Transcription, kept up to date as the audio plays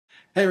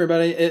Hey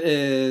everybody, it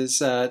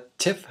is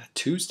TIFF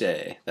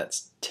Tuesday.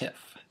 That's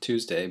TIFF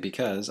Tuesday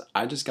because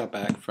I just got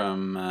back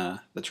from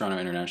the Toronto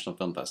International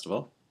Film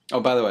Festival. Oh,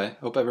 by the way,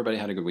 hope everybody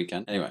had a good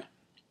weekend. Anyway,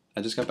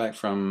 I just got back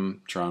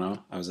from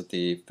Toronto. I was at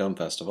the film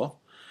festival,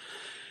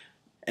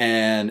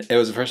 and it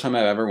was the first time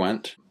I ever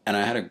went, and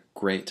I had a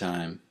great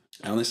time.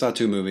 I only saw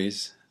two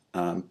movies,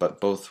 but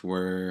both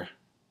were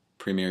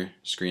premiere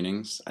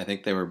screenings. I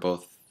think they were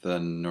both the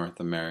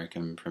North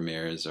American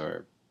premieres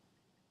or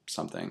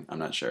something. I'm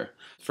not sure.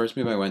 First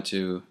movie I went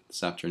to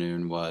this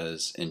afternoon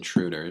was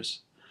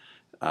Intruders,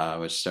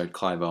 which starred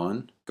Clive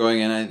Owen.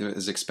 Going in, I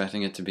was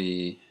expecting it to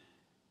be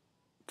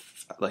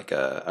like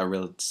a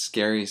real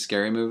scary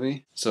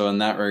movie. So in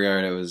that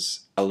regard, it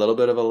was a little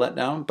bit of a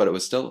letdown, but it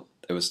was still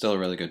a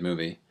really good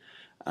movie.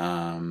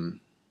 Um,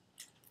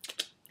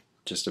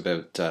 just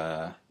about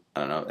I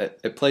don't know.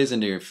 It plays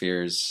into your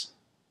fears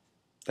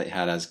that you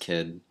had as a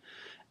kid,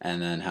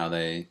 and then how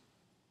they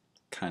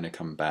kind of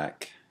come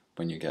back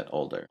when you get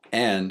older.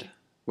 And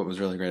what was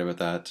really great about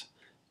that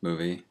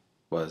movie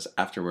was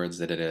afterwards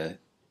they did a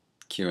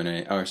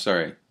Q&A. Oh,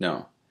 sorry,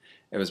 no,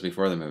 it was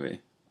before the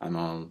movie. I'm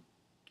all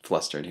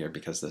flustered here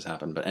because this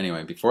happened. But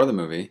anyway, before the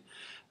movie,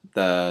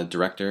 the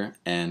director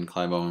and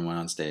Clive Owen went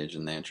on stage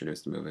and they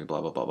introduced the movie,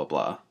 blah, blah, blah, blah,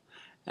 blah.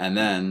 And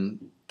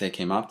then they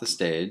came off the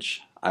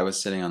stage. I was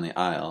sitting on the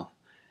aisle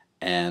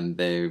and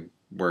they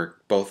were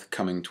both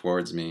coming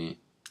towards me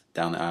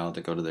down the aisle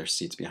to go to their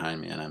seats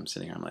behind me, and I'm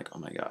sitting here, I'm like, oh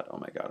my god, oh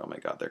my god, oh my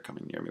god, they're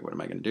coming near me. What am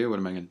I going to do? What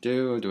am I going to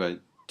do? Do I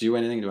do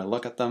anything? Do I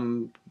look at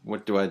them?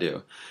 What do I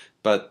do?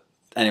 But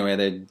anyway,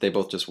 they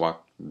both just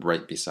walked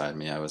right beside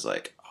me. I was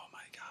like, oh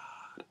my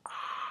god.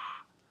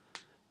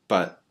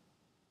 But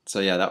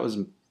so yeah,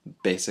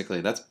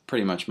 that's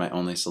pretty much my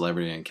only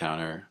celebrity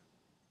encounter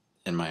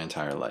in my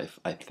entire life,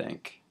 I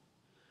think.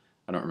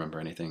 I don't remember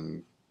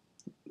anything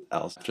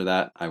else. After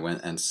that, I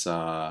went and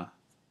saw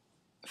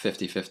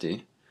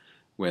 50-50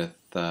 with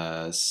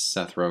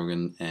Seth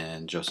Rogen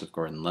and Joseph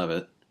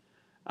Gordon-Levitt.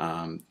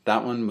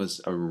 That one was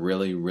a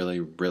really,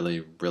 really,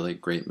 really, really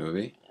great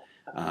movie.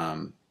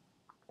 Um,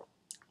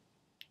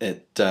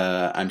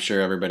 I'm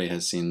sure everybody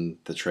has seen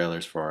the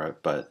trailers for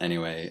it, but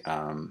anyway,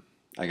 a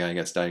guy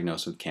gets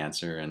diagnosed with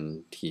cancer,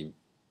 and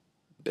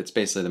it's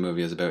basically the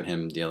movie is about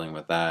him dealing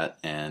with that,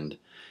 and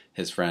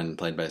his friend,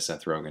 played by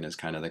Seth Rogen, is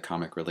kind of the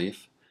comic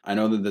relief. I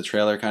know that the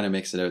trailer kind of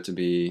makes it out to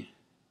be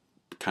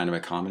kind of a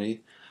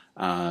comedy,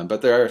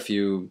 but there are a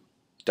few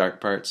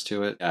dark parts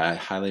to it. I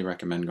highly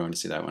recommend going to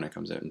see that when it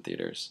comes out in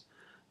theaters.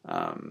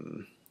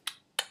 Um,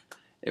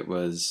 it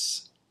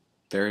was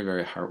very,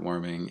 very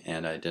heartwarming,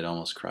 and I did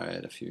almost cry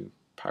at a few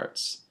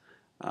parts.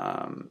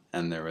 And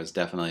there was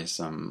definitely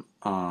some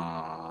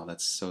 "ah,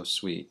 that's so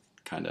sweet"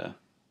 kind of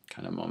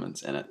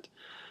moments in it.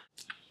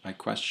 My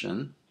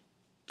question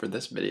for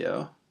this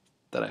video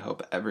that I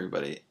hope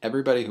everybody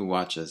who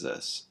watches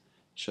this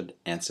should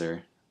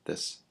answer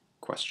this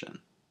question.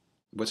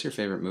 What's your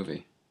favorite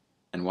movie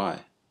and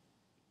why?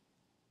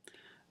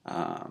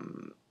 I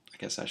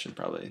guess I should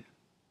probably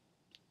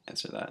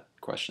answer that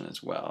question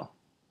as well.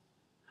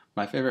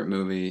 My favorite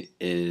movie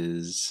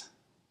is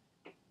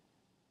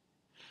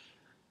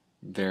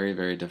very,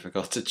 very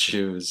difficult to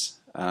choose.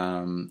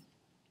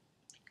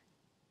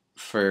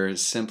 For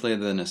simply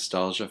the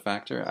nostalgia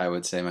factor, I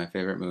would say my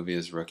favorite movie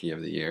is Rookie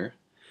of the Year.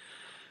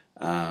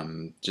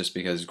 Just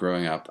because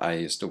growing up, I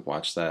used to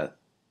watch that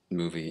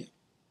movie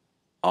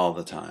all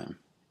the time.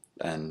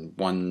 And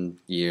one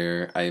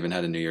year, I even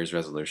had a New Year's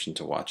resolution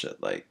to watch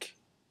it like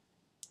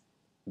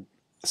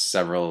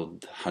several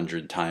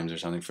hundred times or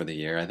something for the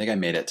year. I think I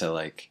made it to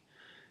like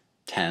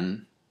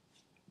 10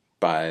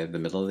 by the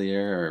middle of the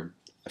year or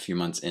a few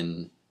months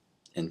into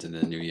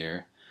the new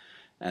year,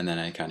 and then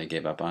I kind of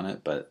gave up on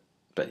it. But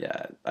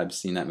yeah, I've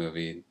seen that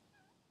movie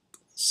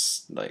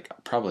like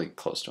probably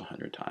close to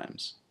 100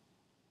 times.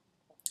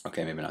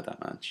 Okay, maybe not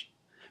that much.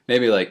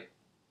 Maybe like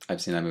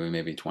I've seen that movie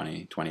maybe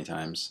 20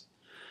 times,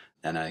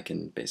 and I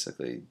can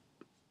basically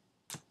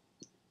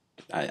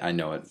I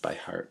know it by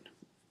heart,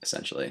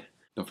 essentially.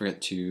 Don't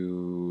forget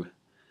to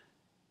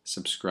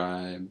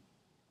subscribe,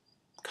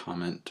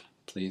 comment,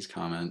 please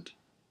comment.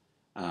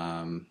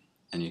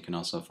 And you can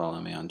also follow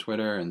me on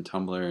Twitter and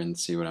Tumblr and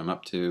see what I'm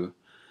up to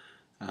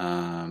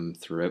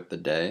throughout the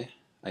day,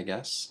 I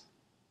guess.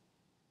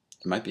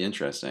 It might be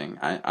interesting.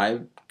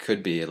 I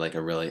could be like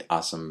a really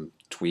awesome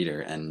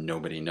tweeter and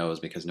nobody knows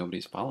because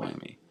nobody's following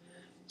me.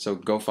 So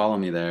go follow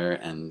me there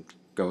and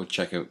go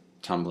check out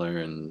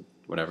Tumblr and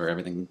whatever.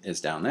 Everything is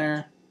down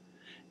there.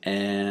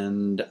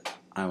 And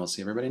I will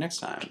see everybody next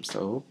time.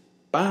 So,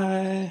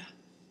 bye!